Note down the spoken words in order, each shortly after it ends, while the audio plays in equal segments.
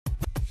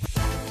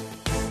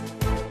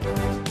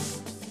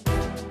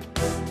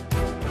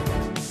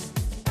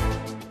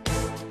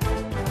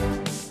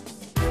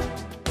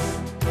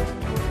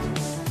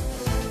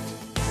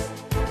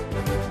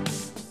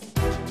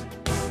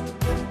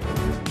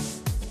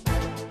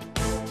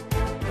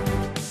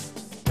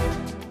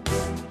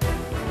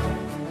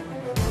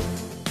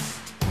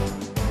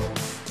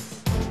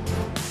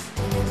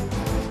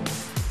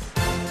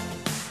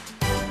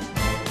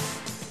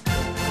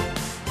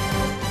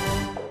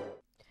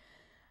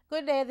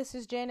Good day, this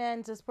is Jane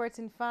and Sports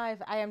in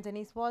 5. I am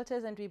Denise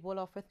Walters and we bowl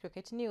off with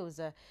cricket news.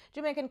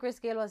 Jamaican Chris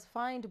Gayle was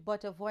fined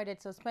but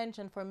avoided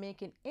suspension for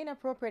making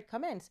inappropriate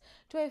comments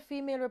to a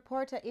female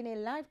reporter in a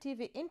live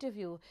TV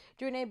interview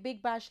during a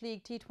Big Bash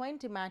League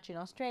T20 match in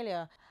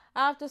Australia.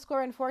 After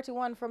scoring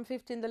 41 from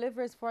 15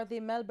 deliveries for the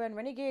Melbourne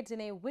Renegades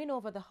in a win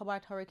over the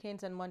Hobart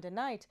Hurricanes on Monday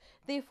night,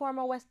 the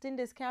former West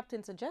Indies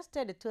captain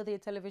suggested to the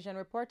television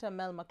reporter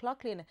Mel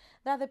McLaughlin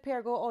that the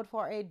pair go out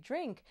for a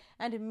drink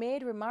and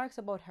made remarks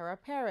about her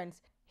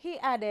appearance. He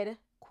added,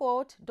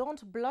 quote,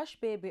 "Don't blush,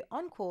 baby,"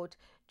 unquote,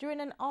 during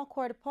an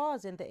awkward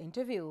pause in the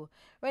interview.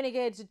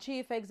 Renegades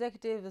chief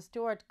executive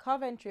Stuart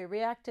Coventry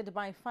reacted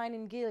by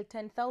fining Gayle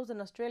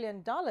 10,000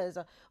 Australian dollars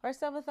or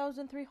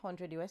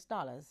 7,300 US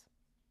dollars.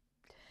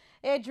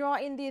 A draw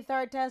in the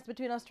third test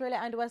between Australia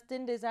and West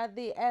Indies at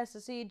the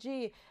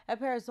SCG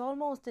appears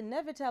almost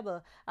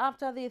inevitable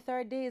after the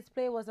third day's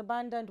play was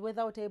abandoned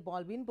without a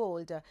ball being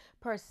bowled.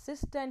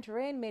 Persistent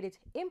rain made it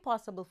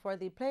impossible for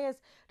the players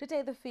to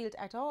take the field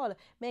at all,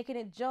 making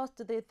it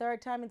just the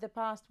third time in the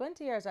past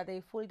 20 years that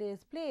a full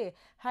day's play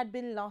had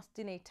been lost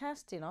in a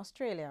test in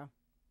Australia.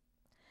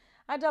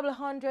 A double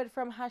hundred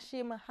from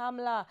Hashim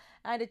Hamla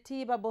and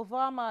Tiba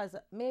Bovama's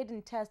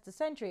maiden test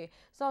century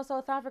saw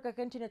South Africa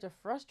continue to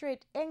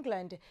frustrate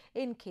England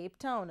in Cape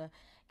Town.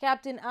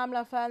 Captain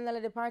Amla finally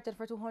departed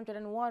for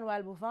 201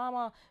 while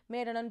Bovama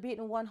made an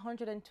unbeaten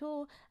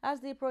 102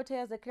 as the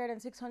Proteas declared in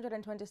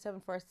 627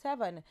 for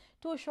 7,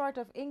 too short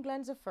of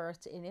England's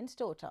first innings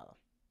total.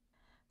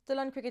 Still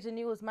on cricket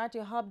news,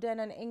 Matthew Hobden,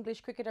 an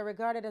English cricketer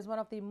regarded as one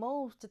of the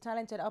most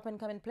talented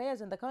up-and-coming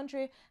players in the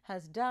country,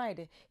 has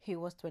died. He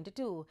was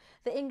 22.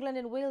 The England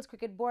and Wales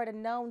Cricket Board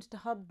announced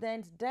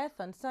Hobden's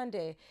death on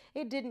Sunday.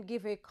 It didn't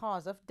give a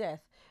cause of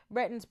death.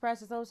 Britain's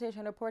Press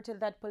Association reported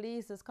that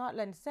police in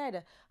Scotland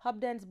said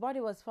Hobden's body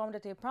was found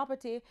at a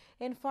property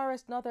in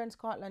Forest, northern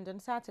Scotland on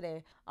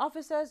Saturday.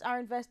 Officers are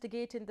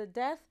investigating the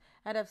death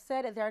and have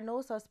said there are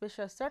no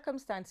suspicious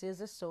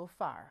circumstances so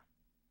far.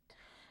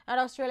 And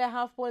Australia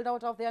have pulled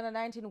out of the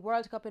Under-19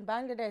 World Cup in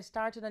Bangladesh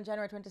starting on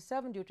January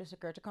 27 due to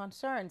security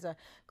concerns.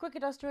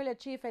 Cricket Australia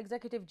Chief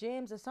Executive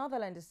James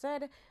Sutherland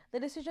said the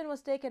decision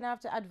was taken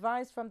after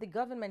advice from the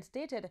government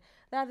stated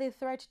that the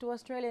threat to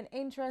Australian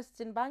interests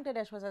in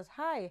Bangladesh was as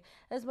high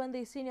as when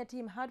the senior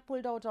team had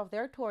pulled out of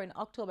their tour in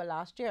October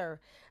last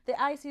year. The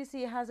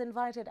ICC has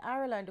invited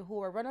Ireland, who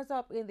were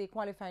runners-up in the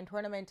qualifying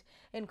tournament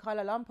in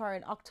Kuala Lumpur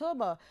in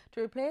October,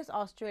 to replace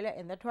Australia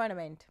in the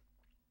tournament.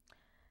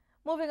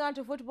 Moving on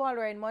to football,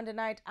 where in Monday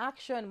night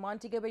action,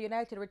 Montego Bay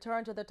United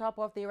returned to the top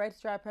of the Red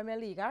Star Premier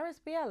League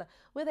RSPL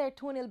with a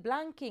 2-0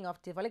 blanking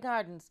of Tivoli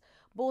Gardens.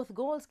 Both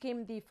goals came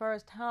in the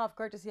first half,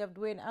 courtesy of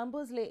Dwayne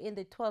Ambusley in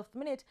the 12th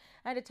minute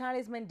and the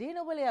talisman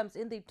Dino Williams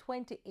in the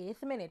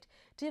 28th minute.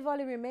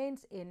 Tivoli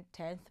remains in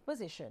 10th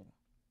position.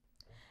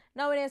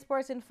 Now in a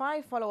Sports in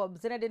 5 follow-up,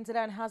 Zinedine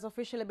Zidane has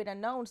officially been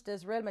announced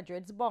as Real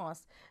Madrid's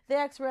boss. The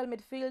ex-Real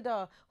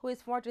midfielder, who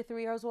is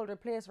 43 years old,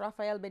 replaced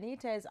Rafael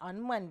Benitez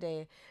on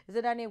Monday.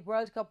 Zidane, a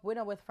World Cup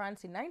winner with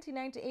France in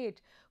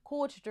 1998,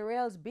 coached the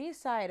Real's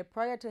B-side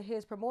prior to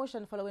his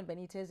promotion following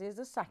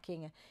Benitez's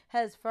sacking.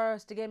 His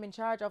first game in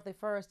charge of the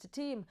first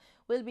team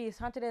will be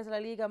Saturday's La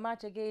Liga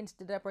match against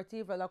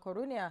Deportivo La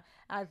Coruña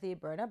at the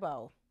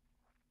Bernabeu.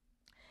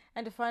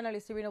 And finally,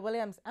 Serena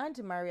Williams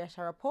and Maria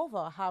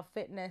Sharapova have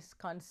fitness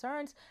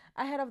concerns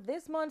ahead of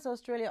this month's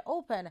Australia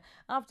Open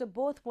after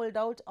both pulled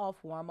out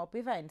of warm-up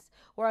events.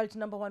 World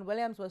number 1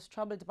 Williams was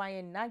troubled by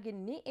a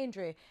nagging knee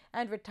injury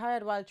and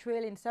retired while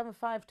trailing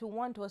 7-5 to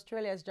 1 to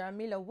Australia's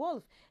Jarmila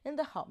Wolf in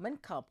the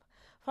Hopman Cup.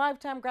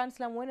 Five-time Grand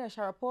Slam winner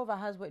Sharapova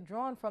has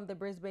withdrawn from the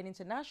Brisbane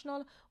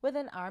International with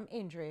an arm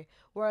injury.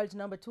 World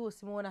number 2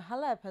 Simona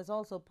Halep has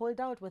also pulled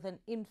out with an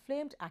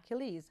inflamed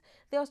Achilles.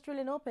 The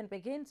Australian Open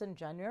begins on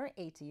January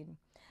 18.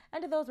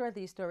 And those were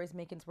these stories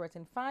making Sports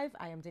in 5.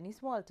 I am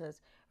Denise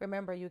Walters.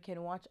 Remember, you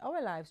can watch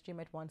our live stream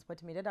at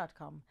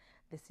onesportmedia.com.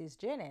 This is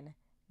JNN,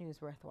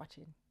 news worth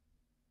watching.